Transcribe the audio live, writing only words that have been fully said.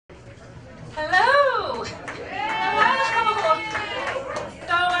Hello! Hello!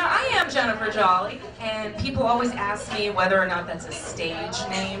 So I am Jennifer Jolly, and people always ask me whether or not that's a stage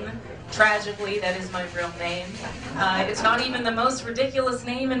name. Tragically, that is my real name. It's not even the most ridiculous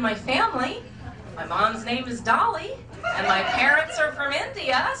name in my family. My mom's name is Dolly, and my parents are from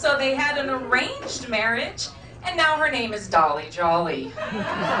India, so they had an arranged marriage, and now her name is Dolly Jolly.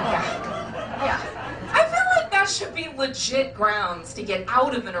 Yeah. I feel like that should be legit grounds to get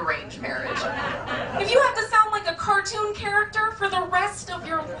out of an arranged marriage. If you have to sound like a cartoon character for the rest of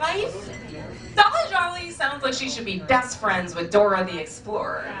your life, Dolly Jolly sounds like she should be best friends with Dora the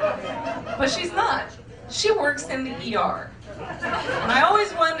Explorer. But she's not. She works in the ER. And I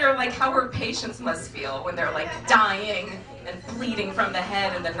always wonder how her patients must feel when they're dying and bleeding from the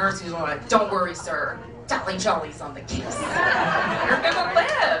head, and the nurses are like, "Don't worry, sir. Dolly Jolly's on the case. You're gonna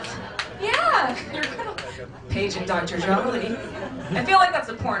live. Yeah, you're gonna live." Paging Dr. Jolly. I feel like that's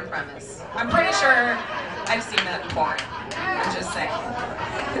a porn premise. I'm pretty sure I've seen that in porn. I'm just saying.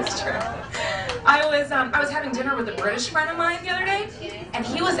 It's true. I was having dinner with a British friend of mine the other day, and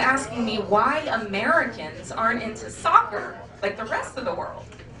he was asking me why Americans aren't into soccer like the rest of the world.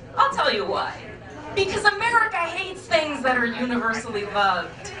 I'll tell you why. Because America hates things that are universally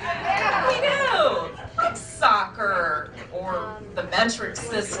loved. We do. Like soccer, or the metric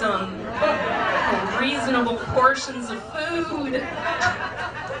system, or reasonable portions of food.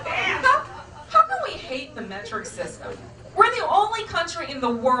 How can we hate the metric system? We're the only country in the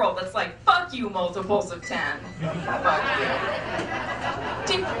world that's like, fuck you, multiples of 10. Fuck you.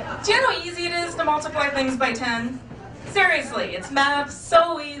 Do you know how easy it is to multiply things by 10? Seriously, it's math,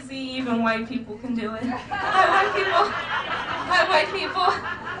 so easy, even white people can do it. Hi, white people. Hi, white people.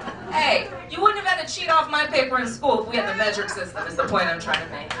 Hey, you wouldn't have had to cheat off my paper in school if we had the metric system, is the point I'm trying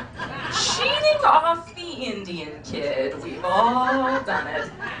to make. Cheating off the Indian kid. We've all done it.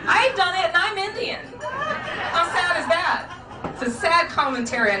 I've done it, and I'm Indian. How sad is that? It's a sad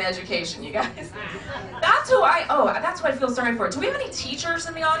commentary on education, you guys. That's who that's who I feel sorry for. Do we have any teachers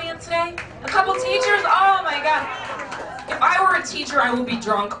in the audience today? A couple teachers? Oh my God. If I were a teacher, I would be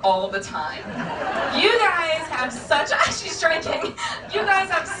drunk all the time. You guys have she's drinking. You guys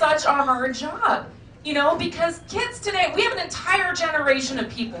have such a hard job. You know, because kids today, we have an entire generation of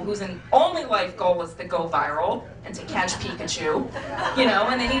people whose only life goal is to go viral and to catch Pikachu, you know,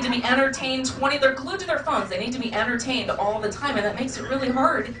 and they need to be entertained they're glued to their phones, they need to be entertained all the time, and that makes it really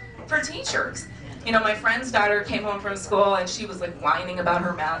hard for teachers. You know, my friend's daughter came home from school and she was whining about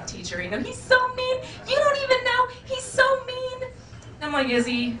her math teacher. You know, he's so mean, you don't even know, he's so mean. And I'm like, is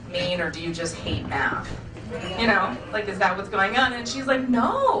he mean or do you just hate math? You know, is that what's going on? And she's like,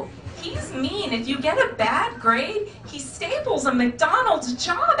 no. He's mean. If you get a bad grade, he staples a McDonald's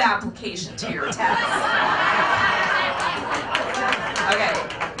job application to your test. Okay,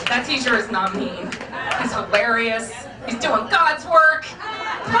 that teacher is not mean. He's hilarious. He's doing God's work,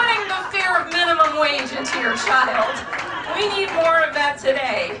 putting the fear of minimum wage into your child. We need more of that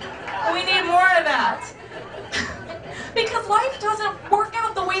today. We need more of that. Because life doesn't work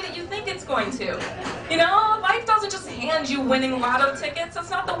out the way that you think it's going to. You know, life doesn't just hand you winning lotto tickets. That's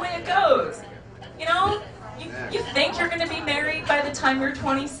not the way it goes. You know, you think you're going to be married by the time you're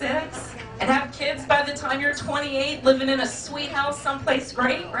 26 and have kids by the time you're 28, living in a sweet house someplace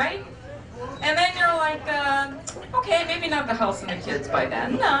great, right? And then you're like, okay, maybe not the house and the kids by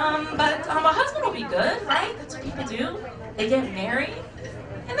then, but a husband will be good, right? That's what people do. They get married.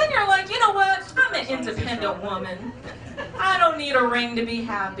 And then you're like, you know what? I'm an independent woman. I don't need a ring to be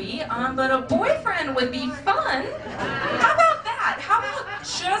happy, but a boyfriend would be fun. How about that? How about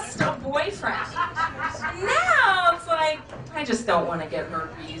just a boyfriend? Now it's like, I just don't want to get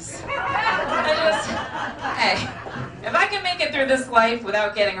herpes. Hey, if I can make it through this life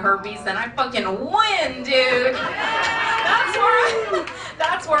without getting herpes, then I fucking win, dude.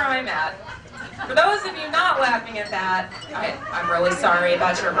 That's where I'm at. For those of you not laughing at that, I'm really sorry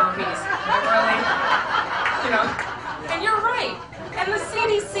about your herpes. And you're right. And the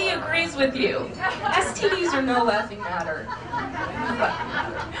CDC agrees with you. STDs are no laughing matter.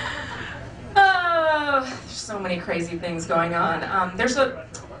 There's so many crazy things going on.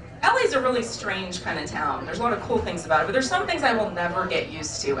 LA's a really strange kind of town. There's a lot of cool things about it, but there's some things I will never get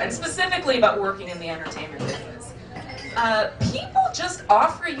used to, and specifically about working in the entertainment business. People just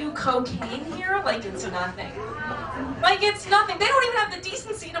offer you cocaine here like it's nothing. Like it's nothing. They don't even have the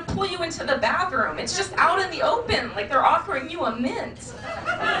decency to pull you into the bathroom. It's just out in the open, like they're offering you a mint. It's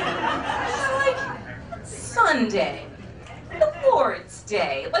like Sunday, the Lord's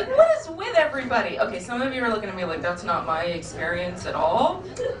Day. Like, what is with everybody? Okay, some of you are looking at me like that's not my experience at all.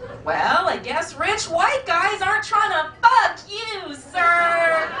 Well, I guess rich white guys aren't trying to fuck you,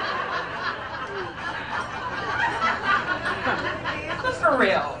 sir.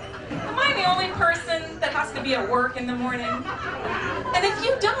 morning? And if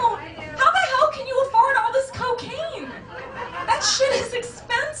you don't, how the hell can you afford all this cocaine? That shit is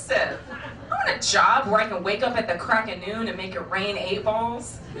expensive. I want a job where I can wake up at the crack of noon and make it rain 8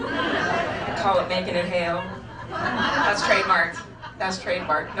 balls. I call it making it hail. That's trademarked. That's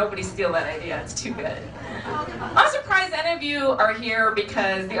trademarked. Nobody steal that idea. It's too good. I'm surprised any of you are here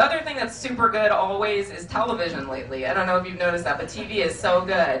because the other thing that's super good always is television lately. I don't know if you've noticed that, but TV is so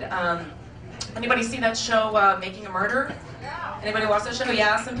good. Anybody see that show, Making a Murder? Anybody watch that show?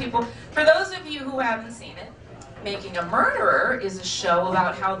 Yeah, some people. For those of you who haven't seen it, Making a Murderer is a show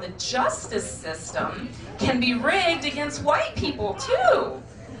about how the justice system can be rigged against white people, too.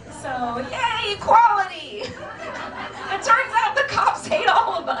 So, yay, equality! It turns out the cops hate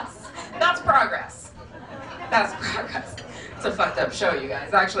all of us. That's progress. That's progress. It's a fucked up show, you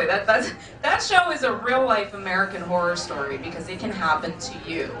guys. Actually, that show is a real-life American horror story because it can happen to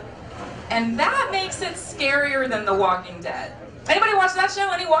you. And that makes it scarier than The Walking Dead. Anybody watch that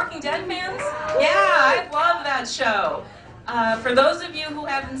show? Any Walking Dead fans? Yeah, I love that show. For those of you who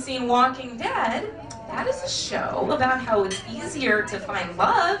haven't seen Walking Dead, that is a show about how it's easier to find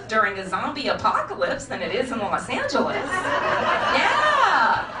love during a zombie apocalypse than it is in Los Angeles.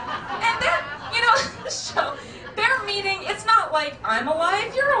 Yeah. And then, you know, the show, they're meeting, it's not like, I'm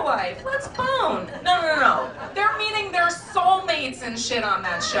alive, you're alive, let's bone. No. They're meeting their soulmates and shit on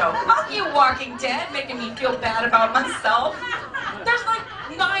that show. Fuck you, Walking Dead, making me feel bad about myself. There's like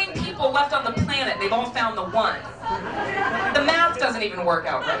 9 people left on the planet. They've all found the one. The math doesn't even work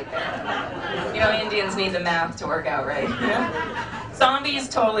out right there. You know, Indians need the math to work out right. Yeah? Zombies,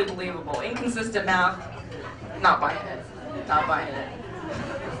 totally believable. Inconsistent math, not buying it. Not buying it.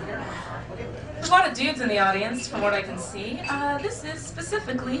 There's a lot of dudes in the audience, from what I can see. This is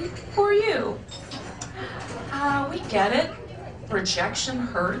specifically for you. We get it. Rejection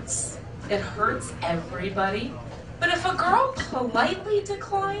hurts. It hurts everybody. But if a girl politely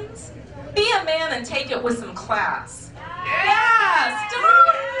declines, be a man and take it with some class. Yes!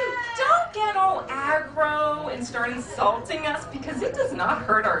 Don't get all aggro and start insulting us because it does not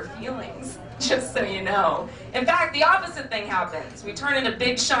hurt our feelings, just so you know. In fact, the opposite thing happens. We turn into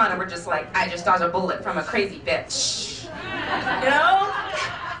Big Sean and we're just like, I just dodged a bullet from a crazy bitch. You know?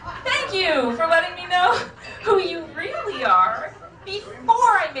 Thank you for letting me know who you really are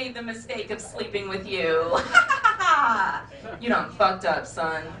before I made the mistake of sleeping with you. You done fucked up,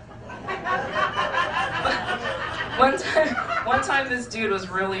 son. One time this dude was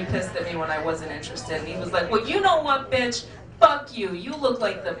really pissed at me when I wasn't interested, and he was like, well, you know what, bitch? Fuck you. You look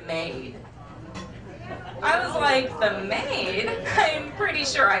like the maid. I was like, the maid? I'm pretty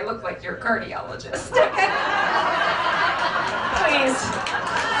sure I look like your cardiologist. Please.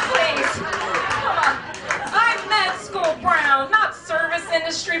 Come on. I'm med school brown, not service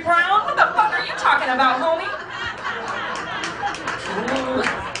industry brown. What the fuck are you talking about, homie? Ooh.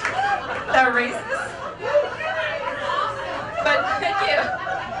 That racist? But thank you.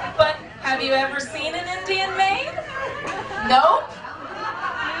 But have you ever seen an Indian maid? Nope.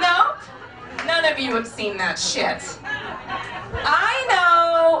 None of you have seen that shit. I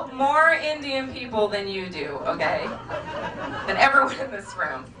know more Indian people than you do, okay? Than everyone in this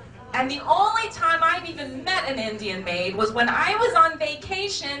room. And the only time I've even met an Indian maid was when I was on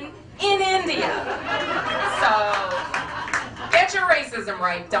vacation in India. So, get your racism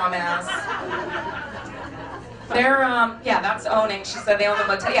right, dumbass. They're, yeah, that's owning. She said they own the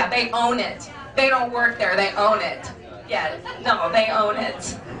motel. Yeah, they own it. They don't work there, they own it. Yeah, no, they own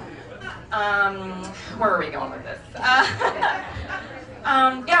it. Where are we going with this? Yeah,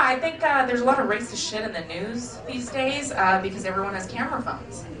 I think there's a lot of racist shit in the news these days because everyone has camera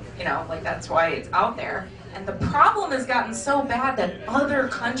phones. You know, like that's why it's out there. And the problem has gotten so bad that other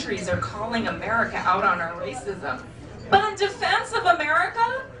countries are calling America out on our racism. But in defense of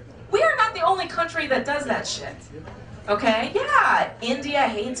America, we are not the only country that does that shit. Okay? Yeah, India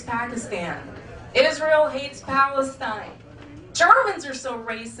hates Pakistan. Israel hates Palestine. Germans are so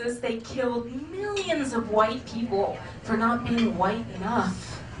racist, they killed millions of white people for not being white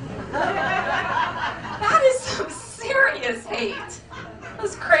enough. That is some serious hate.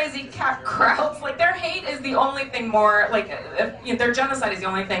 Those crazy cat crowds, like their hate is the only thing more, like their genocide is the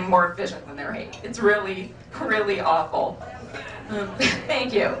only thing more efficient than their hate. It's really, really awful.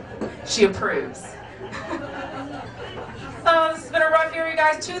 Thank you. She approves. Oh, this has been a rough year, you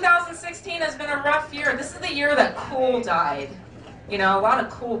guys. 2016 has been a rough year. This is the year that Cool died. You know, a lot of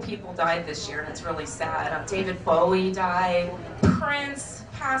cool people died this year, and it's really sad. David Bowie died. Prince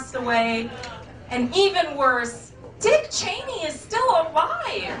passed away. And even worse, Dick Cheney is still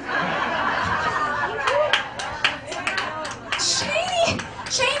alive.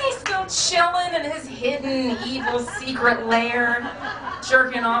 Cheney's still chilling in his hidden evil little secret lair,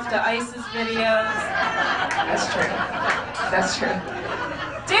 jerking off to ISIS videos. That's true. That's true.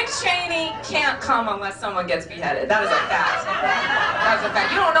 Dick Cheney can't come unless someone gets beheaded. That is a fact. That's a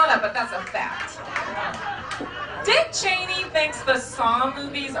fact. You don't know that, but that's a fact. Dick Cheney thinks the Saw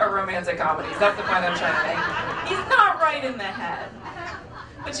movies are romantic comedies. That's the point I'm trying to make. He's not right in the head.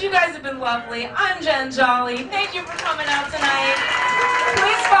 But you guys have been lovely. I'm Jen Jolly. Thank you for coming out tonight.